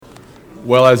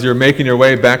Well, as you're making your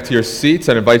way back to your seats,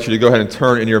 I invite you to go ahead and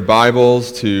turn in your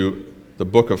Bibles to the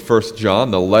book of 1 John,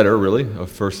 the letter, really,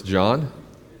 of 1 John.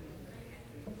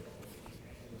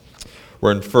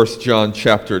 We're in 1 John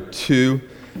chapter 2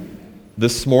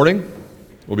 this morning.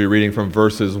 We'll be reading from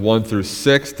verses 1 through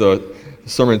 6. The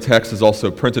sermon text is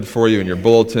also printed for you in your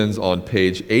bulletins on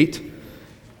page 8.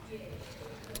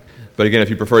 But again, if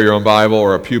you prefer your own Bible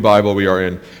or a pew Bible, we are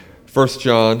in 1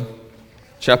 John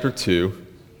chapter 2.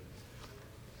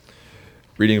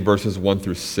 Reading verses 1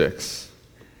 through 6.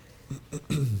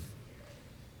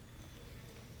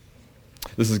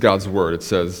 This is God's word. It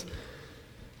says,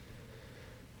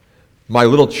 "My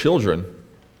little children,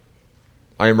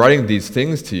 I am writing these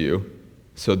things to you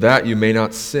so that you may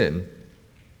not sin.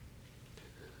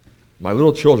 My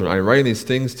little children, I am writing these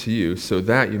things to you so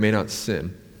that you may not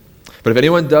sin. But if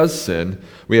anyone does sin,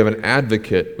 we have an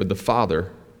advocate with the Father,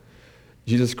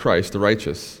 Jesus Christ the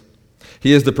righteous.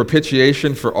 He is the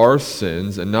propitiation for our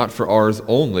sins, and not for ours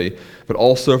only, but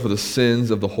also for the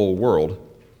sins of the whole world.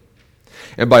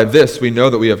 And by this we know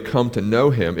that we have come to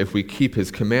know him if we keep his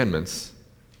commandments.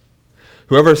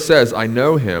 Whoever says, 'I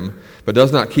know him,' but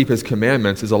does not keep his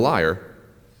commandments is a liar,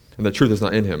 and the truth is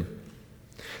not in him.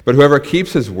 But whoever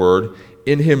keeps his word,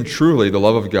 in him truly the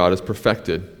love of God is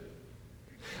perfected.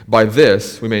 By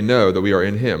this we may know that we are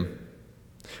in him.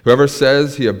 Whoever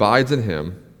says he abides in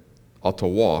him ought to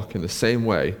walk in the same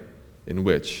way in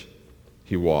which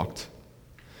he walked.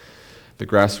 The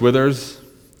grass withers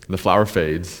and the flower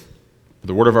fades, but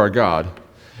the word of our God,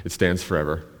 it stands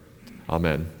forever.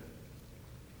 Amen."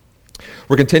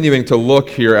 We're continuing to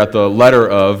look here at the letter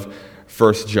of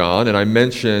 1 John, and I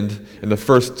mentioned in the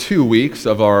first 2 weeks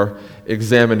of our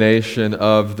examination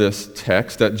of this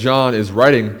text that John is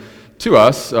writing to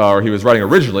us, or he was writing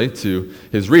originally to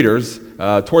his readers,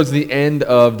 towards the end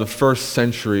of the first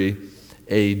century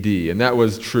A.D. And that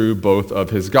was true both of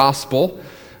his gospel,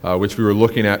 which we were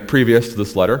looking at previous to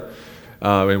this letter,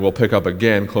 and we'll pick up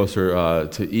again closer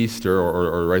to Easter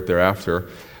or right thereafter.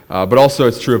 But also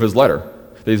it's true of his letter,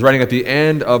 that he's writing at the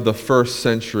end of the first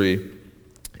century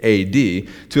A.D.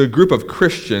 to a group of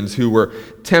Christians who were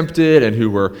tempted and who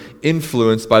were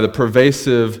influenced by the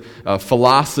pervasive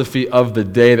philosophy of the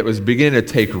day that was beginning to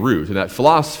take root. And that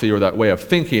philosophy, or that way of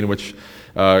thinking, which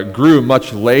grew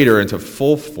much later into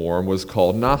full form, was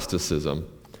called Gnosticism.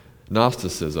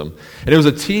 And it was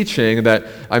a teaching that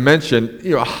I mentioned,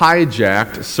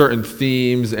 hijacked certain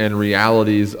themes and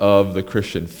realities of the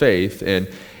Christian faith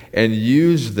and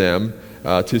used them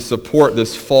to support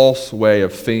this false way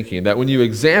of thinking. That when you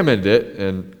examined it,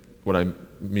 and what I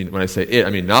mean when I say it, I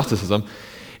mean Gnosticism,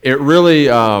 it really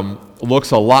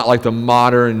looks a lot like the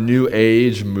modern New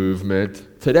Age movement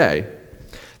today.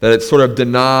 That it sort of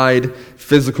denied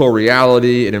physical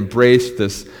reality. It embraced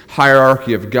this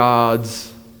hierarchy of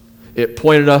gods. It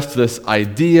pointed us to this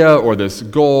idea or this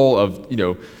goal of,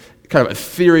 kind of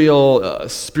ethereal,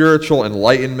 spiritual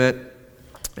enlightenment.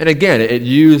 And again, it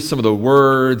used some of the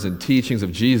words and teachings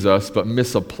of Jesus, but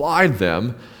misapplied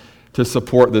them to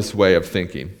support this way of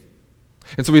thinking.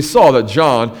 And so we saw that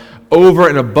John, over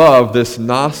and above this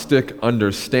Gnostic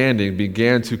understanding,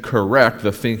 began to correct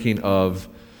the thinking of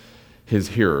his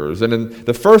hearers. And in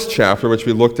the first chapter, which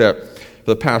we looked at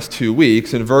the past 2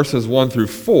 weeks, in verses 1 through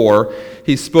 4,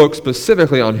 he spoke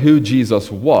specifically on who Jesus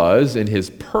was in his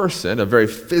person, a very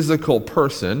physical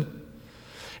person,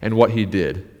 and what he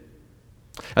did.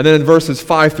 And then in verses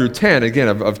 5 through 10, again,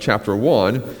 of chapter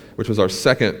 1, which was our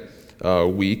second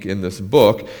week in this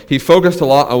book, he focused a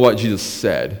lot on what Jesus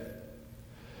said,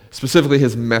 specifically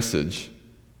his message.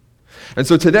 And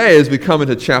so today, as we come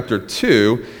into chapter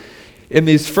 2, in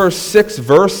these first 6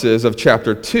 verses of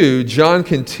chapter 2, John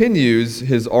continues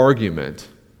his argument.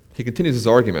 He continues his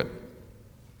argument.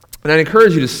 And I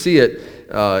encourage you to see it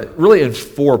really in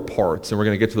 4 parts, and we're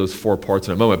going to get to those 4 parts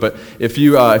in a moment. But if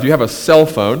you have a cell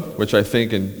phone, which I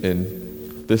think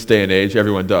in this day and age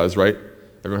everyone does, right?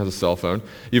 Everyone has a cell phone.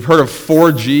 You've heard of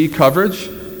 4G coverage,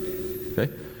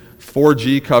 okay?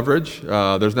 4G coverage.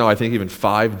 There's now, I think, even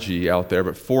 5G out there,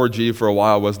 but 4G for a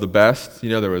while was the best.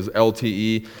 There was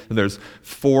LTE, and there's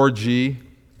 4G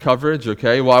coverage,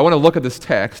 okay? Well, I want to look at this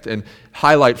text and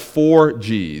highlight 4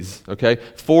 Gs, okay?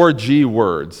 4 G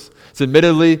words. It's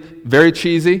admittedly very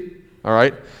cheesy, all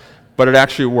right? But it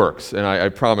actually works, and I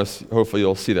promise, hopefully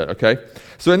you'll see that, okay?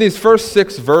 So in these first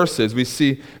 6 verses, we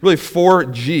see really 4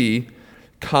 G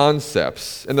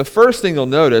concepts. And the first thing you'll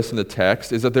notice in the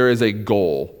text is that there is a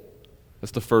goal.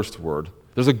 That's the first word.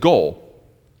 There's a goal.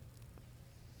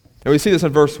 And we see this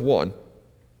in verse 1.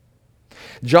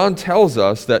 John tells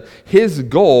us that his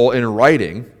goal in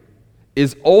writing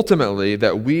is ultimately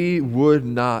that we would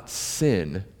not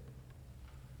sin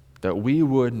that we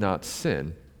would not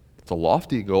sin. It's a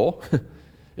lofty goal,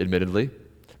 admittedly,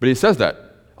 but he says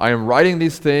that. I am writing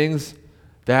these things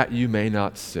that you may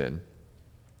not sin.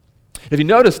 If you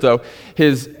notice, though,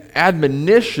 his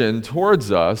admonition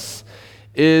towards us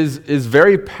is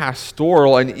very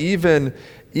pastoral and even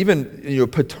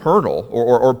paternal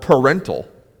or parental.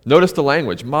 Notice the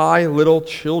language, my little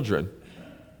children.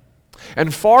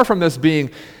 And far from this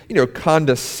being,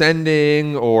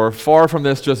 condescending, or far from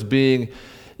this just being,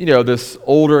 this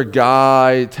older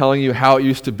guy telling you how it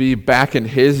used to be back in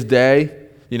his day,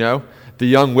 the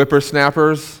young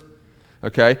whippersnappers,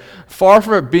 okay? Far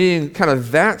from it being kind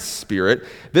of that spirit,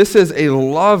 this is a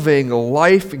loving,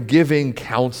 life-giving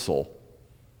counsel.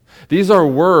 These are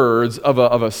words of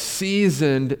a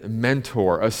seasoned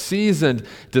mentor, a seasoned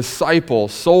disciple,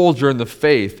 soldier in the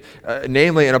faith,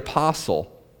 namely an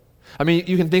apostle. I mean,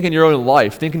 you can think in your own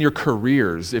life, think in your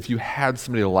careers if you had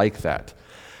somebody like that.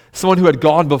 Someone who had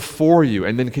gone before you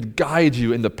and then could guide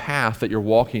you in the path that you're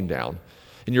walking down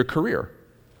in your career.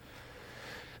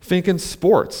 Think in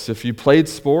sports. If you played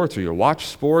sports or you watched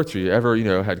sports or you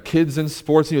ever, had kids in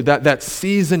sports, that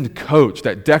seasoned coach,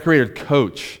 that decorated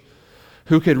coach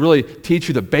who could really teach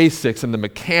you the basics and the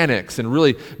mechanics and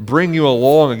really bring you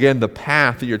along, again, the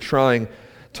path that you're trying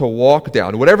to walk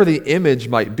down. Whatever the image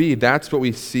might be, that's what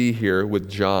we see here with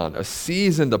John, a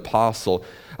seasoned apostle,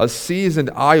 a seasoned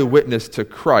eyewitness to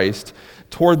Christ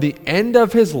toward the end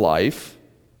of his life,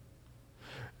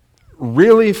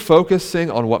 really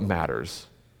focusing on what matters.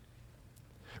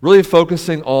 Really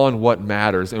focusing on what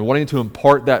matters and wanting to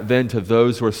impart that then to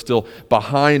those who are still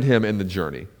behind him in the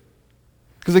journey.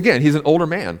 Because again, he's an older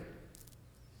man.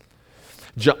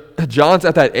 John's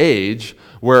at that age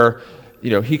where,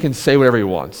 he can say whatever he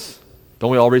wants.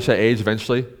 Don't we all reach that age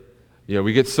eventually?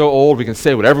 We get so old we can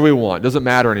say whatever we want. It doesn't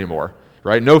matter anymore,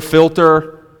 right? No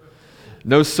filter,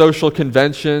 no social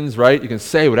conventions, right? You can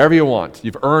say whatever you want.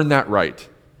 You've earned that right.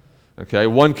 Okay,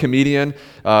 one comedian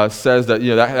says that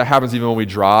that happens even when we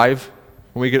drive,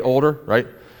 when we get older, right?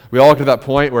 We all get to that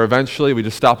point where eventually we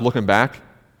just stop looking back.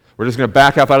 We're just going to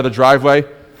back up out of the driveway.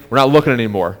 We're not looking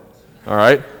anymore, all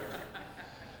right?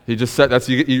 He just said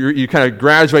you kind of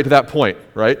graduate to that point,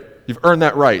 right? You've earned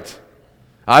that right.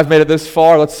 I've made it this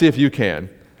far. Let's see if you can,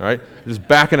 all right? You're just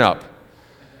backing up,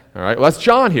 all right? Well, that's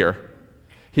John here.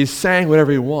 He's saying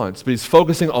whatever he wants, but he's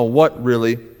focusing on what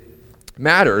really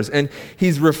matters. And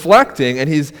he's reflecting and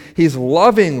he's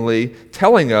lovingly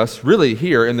telling us, really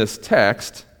here in this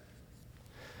text,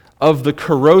 of the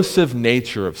corrosive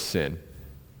nature of sin.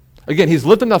 Again, he's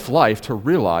lived enough life to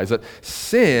realize that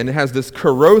sin has this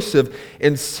corrosive,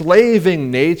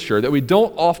 enslaving nature that we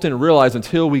don't often realize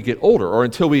until we get older or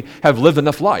until we have lived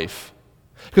enough life.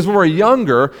 Because when we're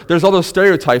younger, there's all those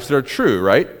stereotypes that are true,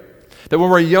 right? That when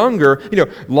we're younger,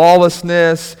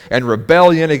 lawlessness and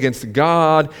rebellion against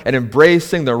God and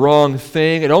embracing the wrong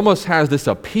thing, it almost has this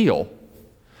appeal.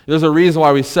 There's a reason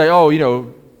why we say,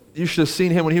 you should have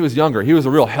seen him when he was younger. He was a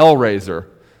real hellraiser,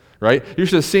 right? You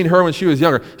should have seen her when she was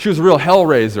younger. She was a real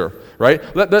hellraiser, right?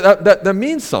 That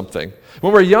means something.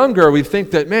 When we're younger, we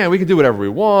think that, man, we can do whatever we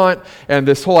want, and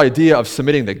this whole idea of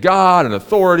submitting to God and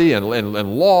authority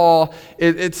and law,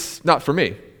 it's not for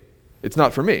me. It's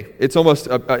not for me. It's almost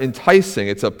enticing.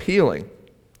 It's appealing.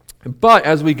 But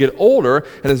as we get older,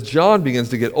 and as John begins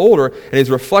to get older, and he's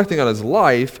reflecting on his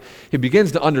life, he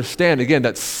begins to understand, again,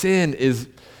 that sin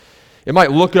it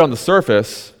might look good on the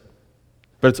surface,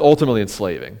 but it's ultimately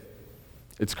enslaving.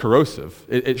 It's corrosive.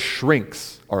 It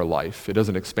shrinks our life. It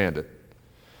doesn't expand it.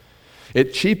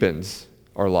 It cheapens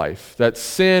our life. That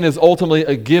sin is ultimately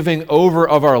a giving over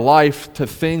of our life to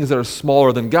things that are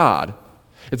smaller than God.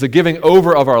 It's a giving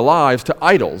over of our lives to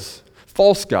idols,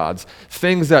 false gods,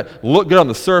 things that look good on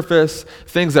the surface,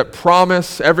 things that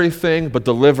promise everything but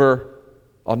deliver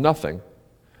on nothing.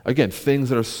 Again, things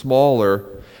that are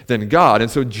smaller than God.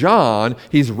 And so John,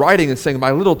 he's writing and saying,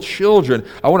 my little children,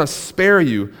 I want to spare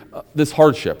you this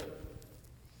hardship.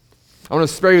 I want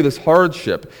to spare you this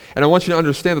hardship. And I want you to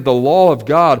understand that the law of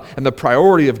God and the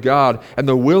priority of God and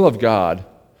the will of God,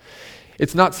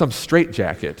 it's not some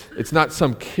straitjacket. It's not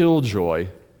some killjoy.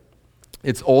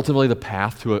 It's ultimately the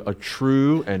path to a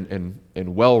true and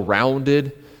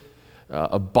well-rounded,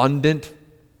 abundant,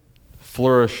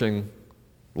 flourishing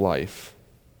life.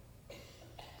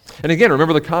 And again,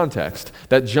 remember the context,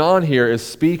 that John here is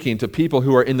speaking to people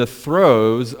who are in the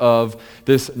throes of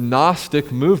this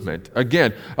Gnostic movement.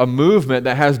 Again, a movement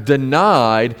that has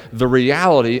denied the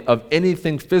reality of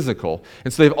anything physical.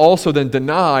 And so they've also then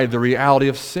denied the reality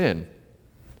of sin.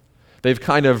 They've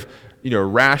kind of,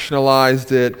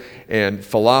 rationalized it and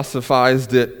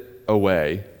philosophized it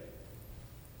away.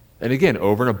 And again,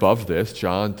 over and above this,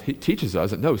 John teaches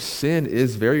us that no, sin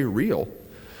is very real.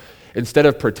 Instead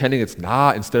of pretending it's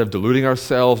not, instead of deluding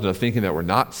ourselves into thinking that we're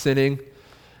not sinning,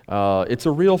 it's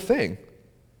a real thing.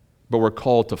 But we're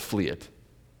called to flee it.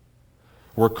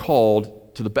 We're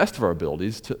called, to the best of our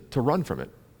abilities, to run from it,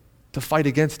 to fight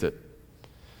against it.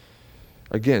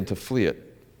 Again, to flee it.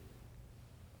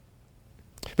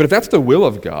 But if that's the will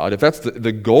of God, if that's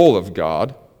the goal of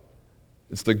God,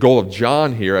 it's the goal of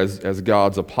John here as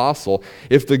God's apostle,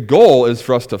 if the goal is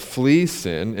for us to flee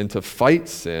sin and to fight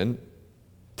sin,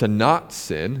 to not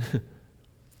sin,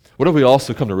 what have we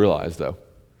also come to realize, though?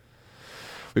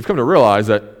 We've come to realize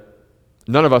that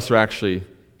none of us are actually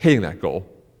hitting that goal.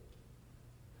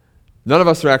 None of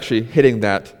us are actually hitting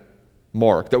that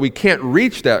mark, that we can't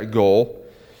reach that goal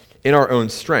in our own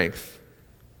strength.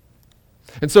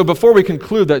 And so before we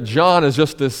conclude that John is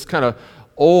just this kind of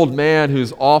old man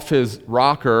who's off his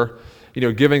rocker,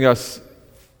 giving us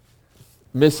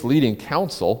misleading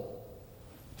counsel,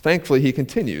 thankfully he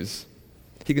continues.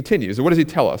 He continues. And what does he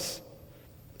tell us?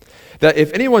 That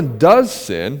if anyone does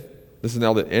sin, this is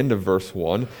now the end of verse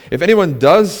 1, if anyone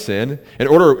does sin, in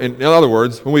other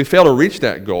words, when we fail to reach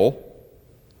that goal,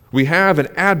 we have an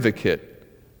advocate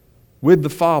with the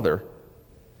Father,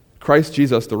 Christ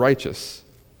Jesus the righteous.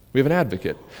 We have an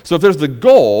advocate. So if there's the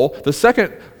goal, the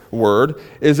second word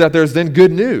is that there's then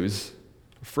good news.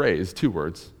 A phrase, 2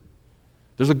 words.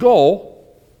 There's a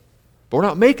goal, but we're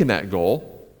not making that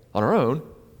goal on our own.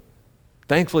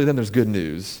 Thankfully, then there's good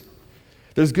news.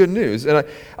 There's good news. And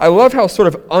I love how sort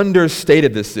of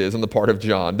understated this is on the part of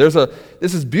John. This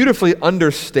is beautifully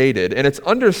understated, and it's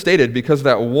understated because of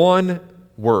that one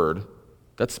word,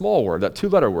 that small word, that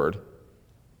 2-letter word.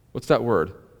 What's that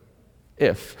word?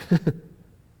 If.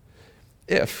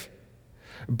 If.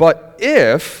 But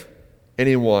if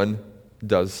anyone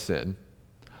does sin.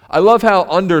 I love how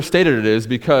understated it is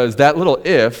because that little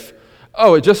if,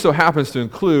 it just so happens to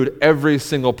include every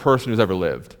single person who's ever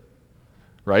lived.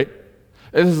 Right?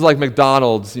 This is like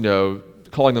McDonald's,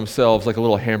 calling themselves like a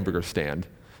little hamburger stand,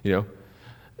 a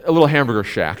little hamburger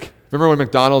shack. Remember when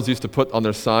McDonald's used to put on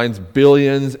their signs,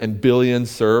 billions and billions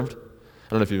served? I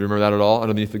don't know if you remember that at all,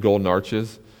 underneath the golden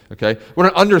arches. Okay? What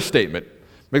an understatement.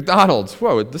 McDonald's,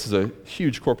 whoa, this is a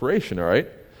huge corporation, all right?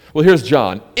 Well, here's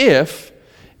John. If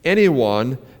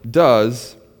anyone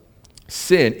does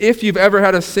sin, if you've ever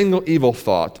had a single evil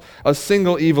thought, a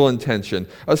single evil intention,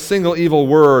 a single evil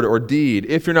word or deed,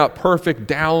 if you're not perfect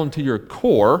down to your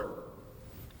core,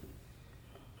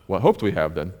 what hope do we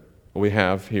have then? Well, we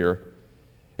have here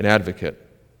an advocate.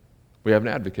 We have an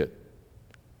advocate.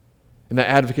 And that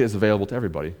advocate is available to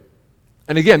everybody.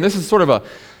 And again, this is sort of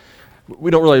we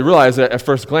don't really realize it at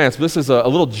first glance, but this is a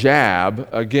little jab,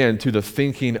 again, to the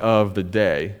thinking of the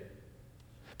day.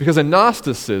 Because in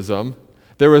Gnosticism,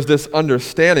 there was this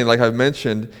understanding, like I've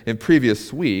mentioned in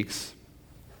previous weeks,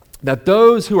 that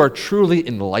those who are truly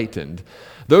enlightened,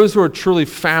 those who are truly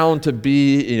found to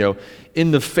be,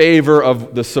 in the favor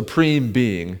of the supreme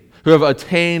being, who have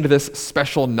attained this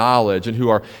special knowledge and who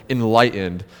are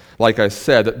enlightened, like I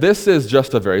said, that this is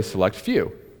just a very select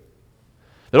few.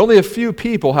 That only a few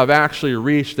people have actually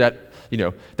reached that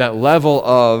level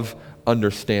of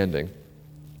understanding.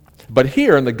 But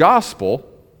here in the gospel,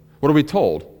 what are we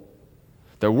told?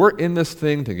 That we're in this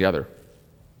thing together.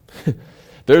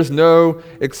 There's no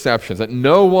exceptions, that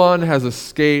no one has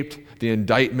escaped the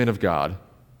indictment of God,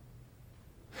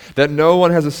 that no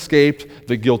one has escaped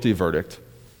the guilty verdict,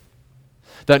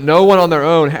 that no one on their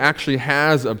own actually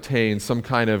has obtained some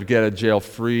kind of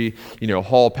get-a-jail-free,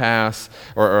 hall pass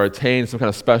or attained some kind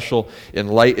of special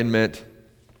enlightenment,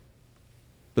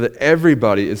 but that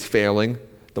everybody is failing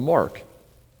the mark.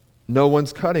 No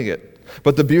one's cutting it.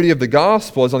 But the beauty of the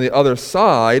gospel is on the other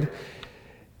side,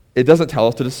 it doesn't tell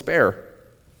us to despair.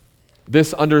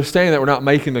 This understanding that we're not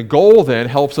making the goal then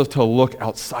helps us to look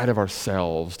outside of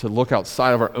ourselves, to look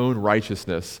outside of our own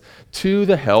righteousness to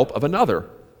the help of another.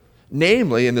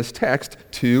 Namely, in this text,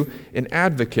 to an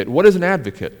advocate. What is an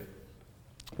advocate?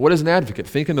 What is an advocate?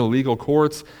 Think in the legal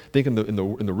courts, think in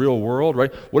the real world,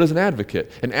 right? What is an advocate?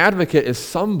 An advocate is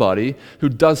somebody who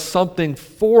does something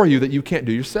for you that you can't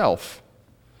do yourself,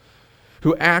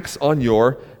 who acts on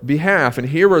your behalf. And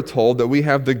here we're told that we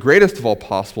have the greatest of all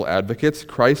possible advocates,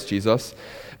 Christ Jesus,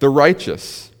 the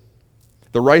righteous.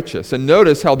 The righteous. And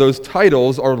notice how those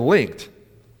titles are linked.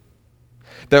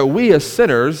 That we as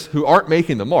sinners who aren't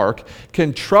making the mark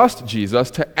can trust Jesus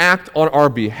to act on our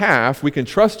behalf. We can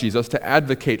trust Jesus to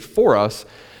advocate for us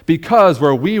because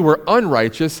where we were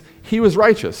unrighteous, he was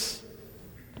righteous.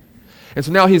 And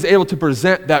so now he's able to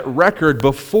present that record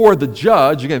before the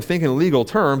judge, again, thinking in legal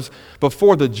terms,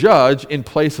 before the judge in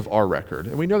place of our record.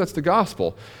 And we know that's the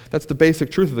gospel. That's the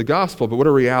basic truth of the gospel, but what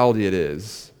a reality it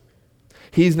is.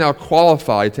 He's now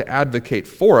qualified to advocate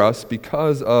for us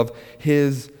because of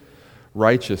his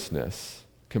righteousness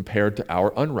compared to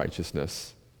our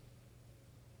unrighteousness.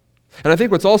 And I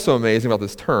think what's also amazing about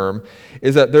this term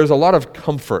is that there's a lot of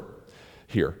comfort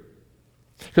here.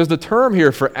 Because the term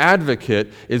here for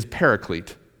advocate is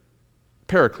paraclete.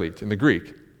 Paraclete in the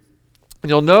Greek. And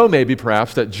you'll know maybe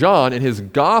perhaps that John in his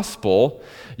gospel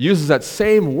uses that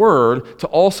same word to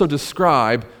also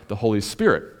describe the Holy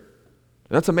Spirit.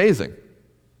 And that's amazing.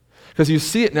 Because you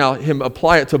see it now, him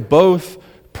apply it to both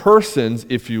persons,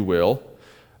 if you will,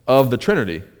 of the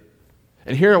Trinity.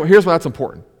 And here's why that's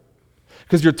important.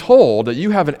 Because you're told that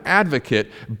you have an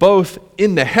advocate both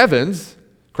in the heavens,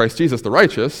 Christ Jesus the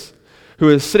righteous, who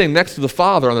is sitting next to the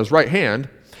Father on his right hand,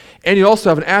 and you also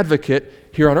have an advocate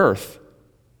here on earth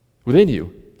within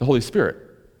you, the Holy Spirit.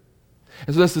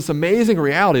 And so there's this amazing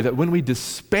reality that when we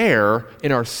despair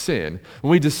in our sin, when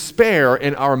we despair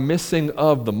in our missing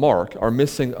of the mark, our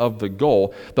missing of the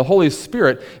goal, the Holy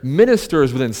Spirit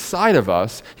ministers within inside of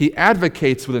us, he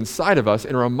advocates within inside of us,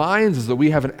 and reminds us that we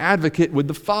have an advocate with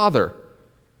the Father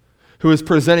who is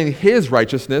presenting his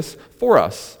righteousness for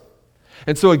us.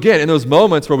 And so again, in those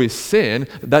moments where we sin,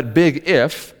 that big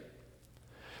if,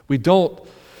 we don't,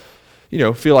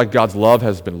 feel like God's love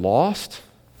has been lost.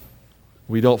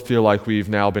 We don't feel like we've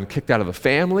now been kicked out of the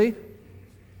family.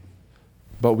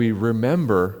 But we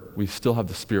remember we still have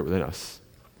the Spirit within us,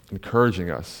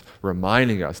 encouraging us,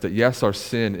 reminding us that yes, our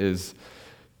sin is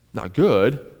not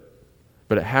good,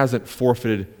 but it hasn't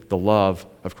forfeited the love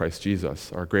of Christ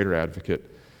Jesus, our greater advocate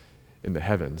in the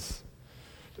heavens.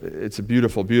 It's a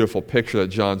beautiful, beautiful picture that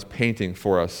John's painting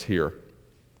for us here.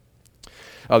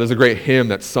 There's a great hymn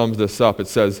that sums this up. It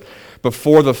says,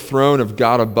 "Before the throne of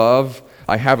God above,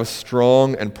 I have a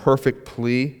strong and perfect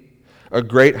plea, a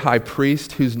great high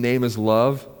priest whose name is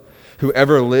love, who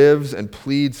ever lives and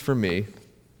pleads for me.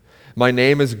 My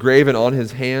name is graven on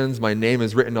his hands, my name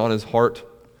is written on his heart.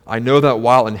 I know that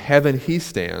while in heaven he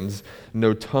stands,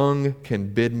 no tongue can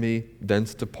bid me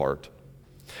thence depart.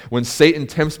 When Satan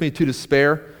tempts me to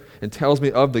despair and tells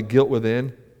me of the guilt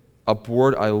within,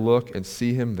 upward I look and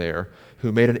see him there,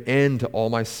 who made an end to all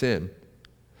my sin.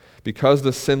 Because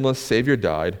the sinless Savior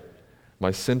died,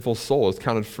 my sinful soul is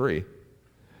counted free.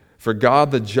 For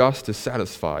God the just is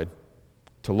satisfied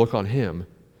to look on him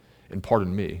and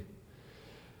pardon me."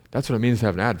 That's what it means to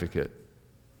have an advocate.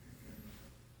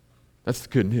 That's the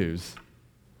good news.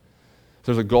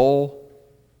 There's a goal,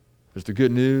 there's the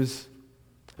good news,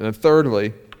 and then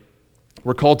thirdly,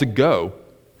 we're called to go.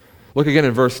 Look again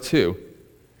in verse 2.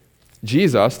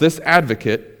 Jesus, this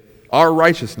advocate, our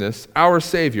righteousness, our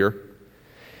Savior,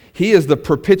 he is the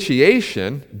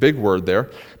propitiation, big word there,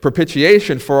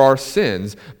 propitiation for our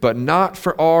sins, but not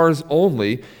for ours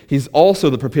only. He's also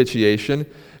the propitiation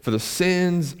for the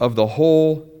sins of the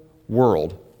whole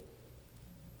world.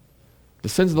 The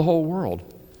sins of the whole world.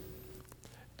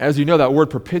 As you know, that word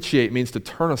propitiate means to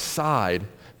turn aside,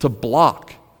 to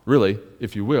block, really,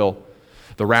 if you will,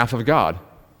 the wrath of God.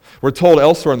 We're told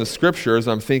elsewhere in the Scriptures,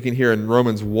 I'm thinking here in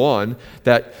Romans 1,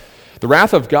 that the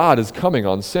wrath of God is coming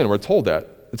on sin. We're told that.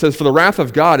 It says, "For the wrath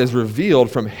of God is revealed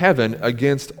from heaven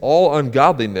against all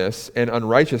ungodliness and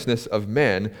unrighteousness of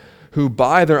men, who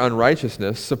by their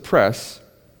unrighteousness suppress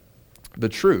the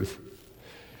truth."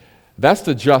 That's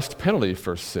the just penalty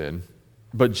for sin.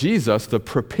 But Jesus, the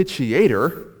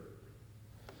propitiator,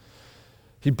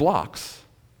 he blocks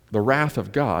the wrath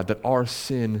of God that our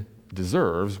sin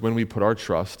deserves when we put our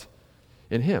trust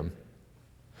in him.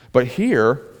 But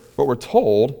here, what we're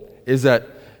told is that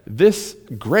this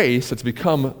grace that's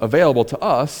become available to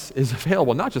us is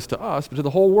available not just to us, but to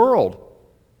the whole world.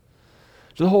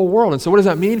 To the whole world. And so what does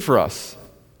that mean for us?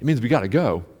 It means we got to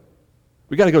go.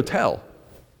 We got to go tell.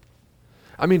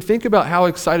 I mean, think about how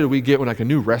excited we get when like a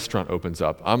new restaurant opens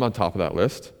up. I'm on top of that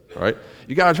list, all right?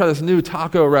 You got to try this new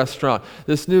taco restaurant,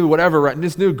 this new whatever,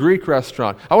 this new Greek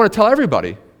restaurant. I want to tell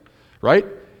everybody, right?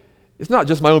 It's not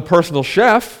just my own personal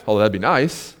chef, although that'd be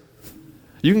nice.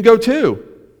 You can go too.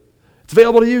 It's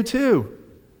available to you too.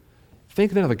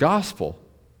 Think then of the gospel.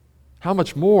 How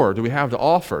much more do we have to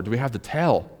offer? Do we have to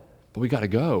tell? But we got to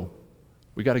go.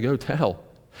 We got to go tell.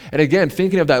 And again,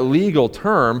 thinking of that legal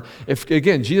term, if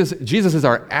again, Jesus is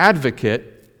our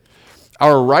advocate,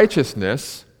 our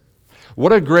righteousness,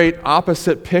 what a great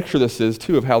opposite picture this is,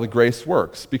 too, of how the grace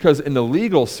works. Because in the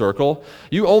legal circle,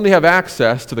 you only have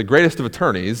access to the greatest of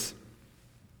attorneys.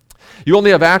 You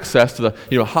only have access to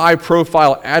the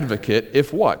high-profile advocate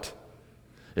if what?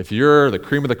 If you're the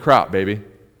cream of the crop, baby,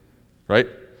 right?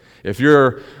 If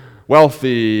you're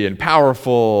wealthy and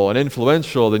powerful and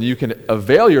influential, then you can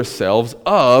avail yourselves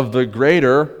of the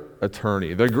greater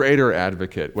attorney, the greater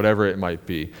advocate, whatever it might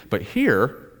be. But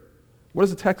here, what does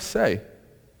the text say?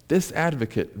 This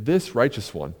advocate, this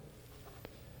righteous one,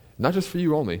 not just for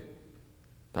you only,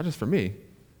 not just for me,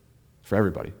 for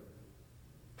everybody.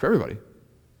 For everybody.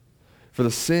 For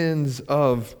the sins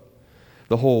of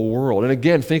the whole world. And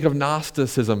again, think of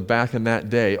Gnosticism back in that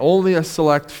day. Only a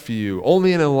select few,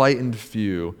 only an enlightened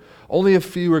few, only a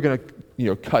few are going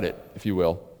to, cut it, if you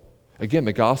will. Again,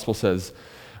 the gospel says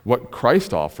what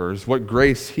Christ offers, what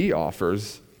grace he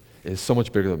offers, is so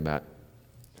much bigger than that.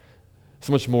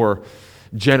 So much more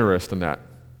generous than that.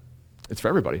 It's for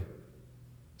everybody.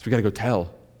 So we got to go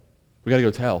tell. We got to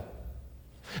go tell.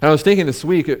 And I was thinking this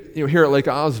week, here at Lake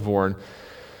Osborne,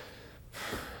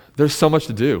 there's so much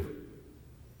to do.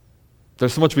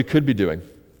 There's so much we could be doing.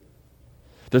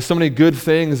 There's so many good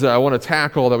things that I want to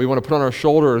tackle, that we want to put on our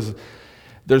shoulders.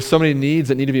 There's so many needs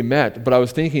that need to be met. But I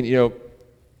was thinking,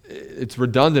 it's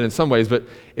redundant in some ways, but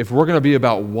if we're going to be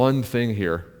about one thing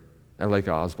here at Lake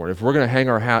Osborne, if we're going to hang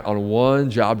our hat on one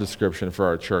job description for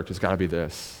our church, it's got to be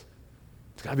this.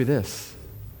 It's got to be this.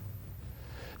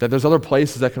 That there's other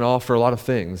places that can offer a lot of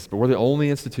things, but we're the only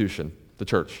institution, the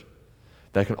church,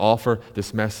 that can offer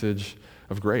this message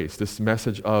of grace, this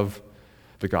message of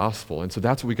the gospel. And so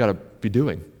that's what we got to be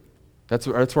doing. That's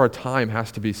where our time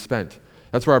has to be spent.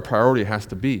 That's where our priority has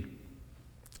to be.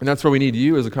 And that's where we need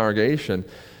you as a congregation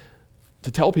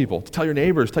to tell people, to tell your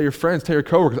neighbors, tell your friends, tell your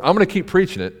coworkers. I'm going to keep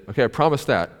preaching it. Okay, I promise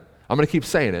that. I'm going to keep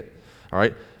saying it. All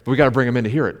right? But we got to bring them in to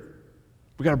hear it.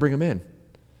 We got to bring them in.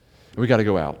 And we got to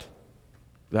go out.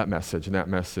 That message and that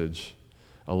message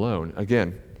alone.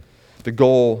 Again, the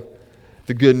goal,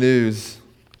 the good news,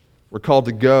 we're called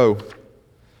to go.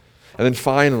 And then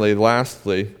finally,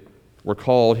 lastly, we're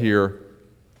called here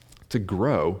to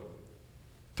grow.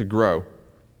 To grow.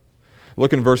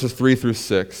 Look in verses 3 through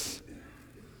 6.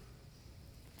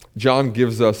 John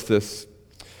gives us this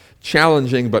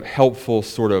challenging but helpful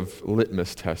sort of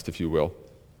litmus test, if you will.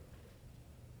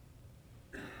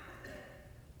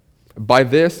 By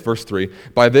this, verse 3,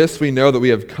 by this we know that we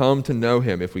have come to know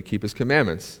him if we keep his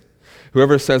commandments.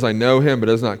 Whoever says, I know him, but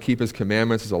does not keep his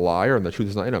commandments is a liar, and the truth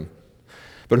is not in him.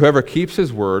 But whoever keeps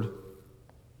his word,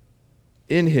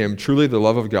 in him truly the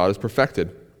love of God is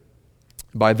perfected.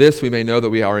 By this we may know that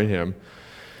we are in him.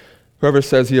 Whoever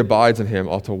says he abides in him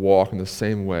ought to walk in the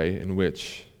same way in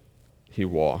which he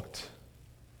walked.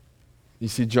 You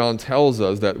see, John tells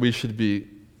us that we should be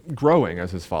growing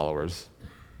as his followers.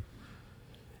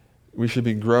 We should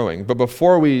be growing. But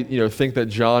before we think that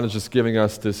John is just giving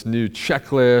us this new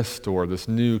checklist or this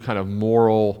new kind of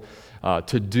moral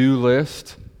to-do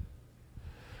list,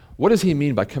 what does he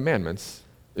mean by commandments?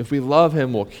 If we love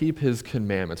him, we'll keep his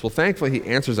commandments. Well, thankfully, he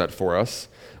answers that for us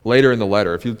later in the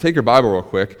letter. If you take your Bible real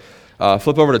quick,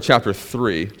 flip over to chapter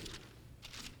 3.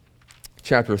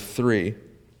 Chapter 3.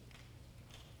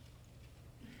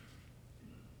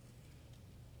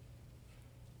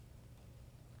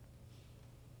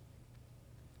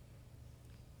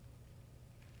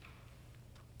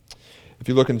 If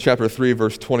you look in chapter 3,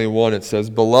 verse 21, it says,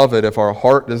 Beloved, if our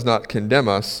heart does not condemn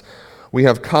us, we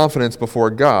have confidence before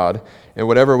God, and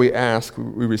whatever we ask,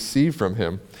 we receive from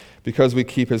him, because we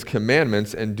keep his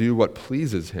commandments and do what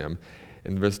pleases him.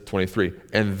 In verse 23,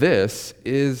 and this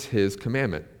is his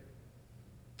commandment,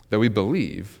 that we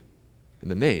believe in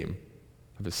the name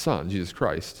of his Son, Jesus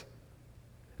Christ,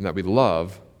 and that we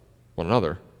love one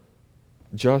another,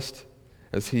 just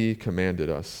as he commanded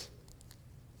us.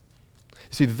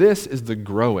 See, this is the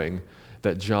growing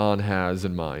that John has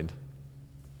in mind.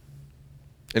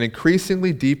 An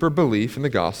increasingly deeper belief in the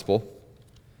gospel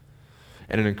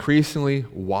and an increasingly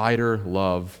wider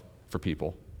love for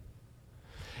people.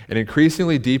 An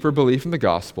increasingly deeper belief in the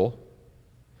gospel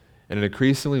and an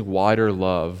increasingly wider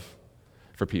love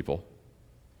for people.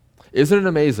 Isn't it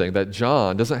amazing that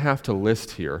John doesn't have to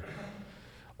list here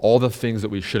all the things that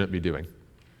we shouldn't be doing?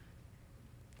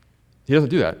 He doesn't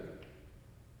do that.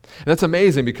 And that's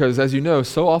amazing because, as you know,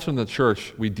 so often in the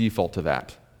church, we default to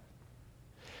that.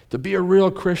 To be a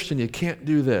real Christian, you can't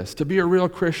do this. To be a real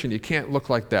Christian, you can't look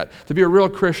like that. To be a real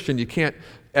Christian, you can't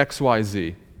X, Y,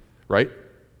 Z, right?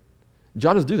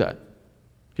 John doesn't do that.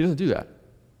 He doesn't do that.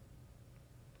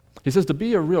 He says to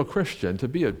be a real Christian, to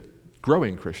be a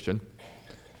growing Christian,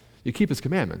 you keep his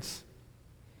commandments.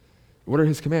 What are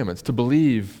his commandments? To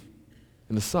believe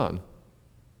in the Son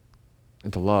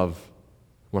and to love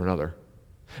one another.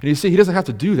 And you see, he doesn't have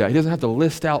to do that. He doesn't have to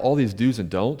list out all these do's and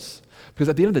don'ts, because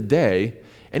at the end of the day,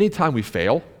 anytime we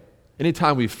fail,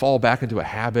 Anytime we fall back into a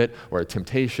habit or a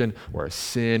temptation or a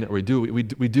sin, or we do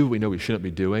what we know we shouldn't be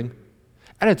doing,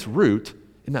 at its root,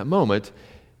 in that moment,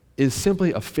 is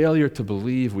simply a failure to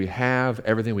believe we have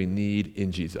everything we need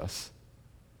in Jesus.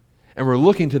 And we're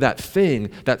looking to that thing,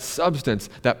 that substance,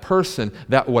 that person,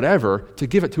 that whatever, to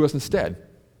give it to us instead.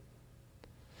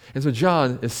 And so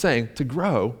John is saying, to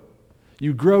grow,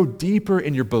 you grow deeper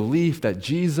in your belief that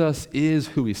Jesus is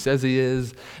who he says he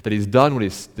is, that he's done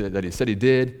what that he said he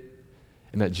did,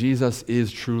 and that Jesus is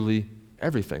truly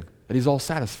everything, that he's all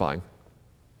satisfying.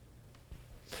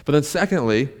 But then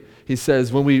secondly, he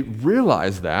says, when we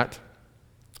realize that,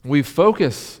 we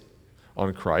focus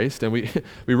on Christ, and we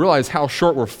realize how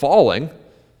short we're falling,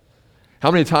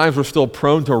 how many times we're still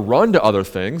prone to run to other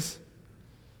things,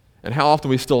 and how often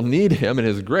we still need him and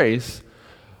his grace.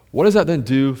 What does that then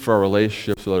do for our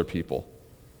relationships with other people?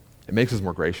 It makes us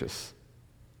more gracious.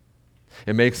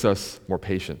 It makes us more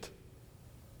patient.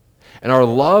 And our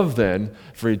love then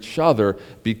for each other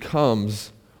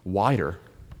becomes wider.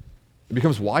 It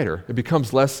becomes wider. It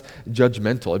becomes less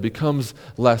judgmental. It becomes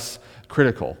less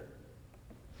critical.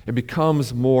 It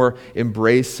becomes more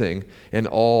embracing and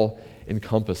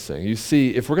all-encompassing. You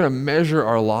see, if we're going to measure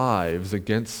our lives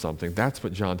against something, that's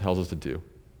what John tells us to do.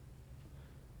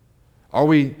 Are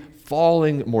we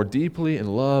falling more deeply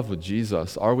in love with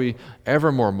Jesus? Are we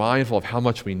ever more mindful of how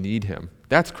much we need him?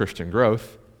 That's Christian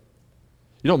growth.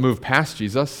 You don't move past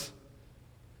Jesus.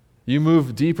 You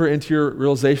move deeper into your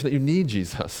realization that you need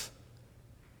Jesus.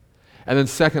 And then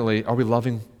secondly, are we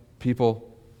loving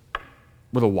people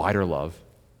with a wider love,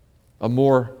 a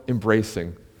more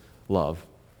embracing love,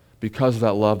 because of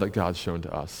that love that God's shown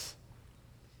to us?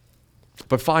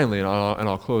 But finally, and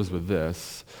I'll close with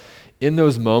this, in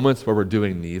those moments where we're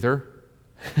doing neither,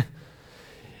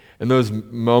 in those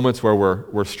moments where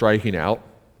we're striking out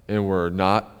and we're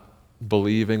not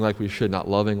believing like we should, not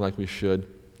loving like we should,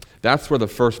 that's where the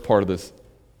first part of this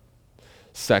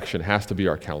section has to be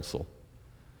our counsel.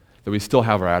 That we still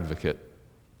have our advocate.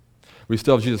 We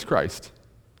still have Jesus Christ,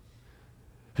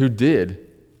 who did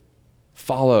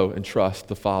follow and trust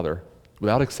the Father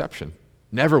without exception,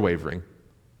 never wavering,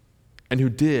 and who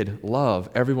did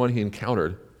love everyone he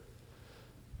encountered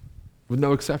with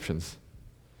no exceptions,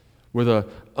 with an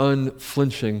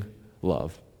unflinching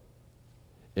love.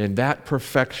 And that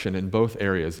perfection in both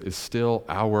areas is still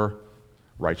our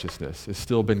righteousness. It's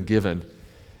still been given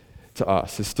to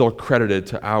us. It's still credited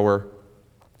to our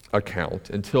account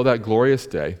until that glorious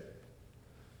day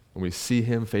when we see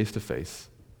him face to face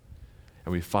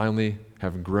and we finally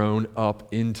have grown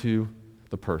up into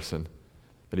the person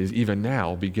that he's even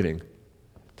now beginning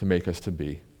to make us to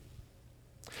be.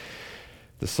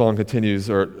 The song continues,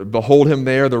 behold him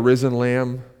there, the risen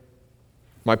Lamb,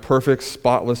 my perfect,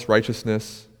 spotless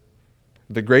righteousness,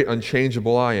 the great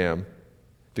unchangeable I am,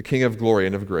 the King of glory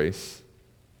and of grace.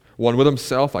 One with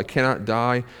himself, I cannot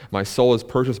die. My soul is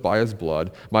purchased by his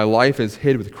blood. My life is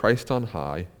hid with Christ on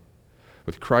high.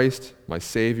 With Christ, my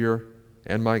Savior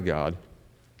and my God.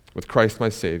 With Christ, my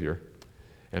Savior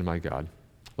and my God.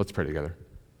 Let's pray together.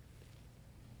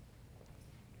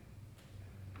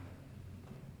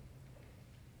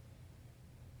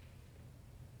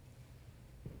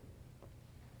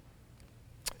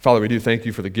 Father, we do thank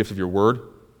you for the gift of your word.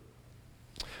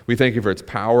 We thank you for its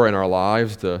power in our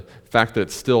lives, the fact that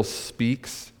it still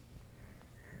speaks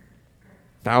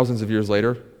thousands of years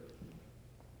later.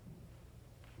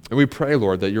 And we pray,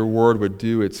 Lord, that your word would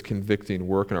do its convicting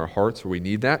work in our hearts where we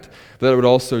need that, but that it would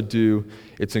also do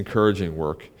its encouraging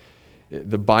work,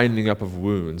 the binding up of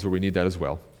wounds where we need that as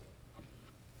well.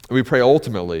 And we pray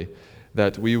ultimately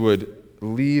that we would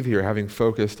leave here having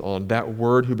focused on that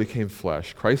word who became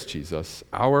flesh, Christ Jesus,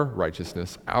 our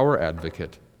righteousness, our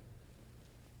advocate,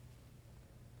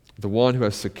 the one who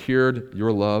has secured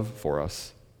your love for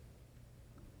us.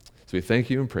 So we thank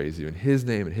you and praise you in his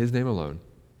name and his name alone.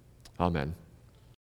 Amen.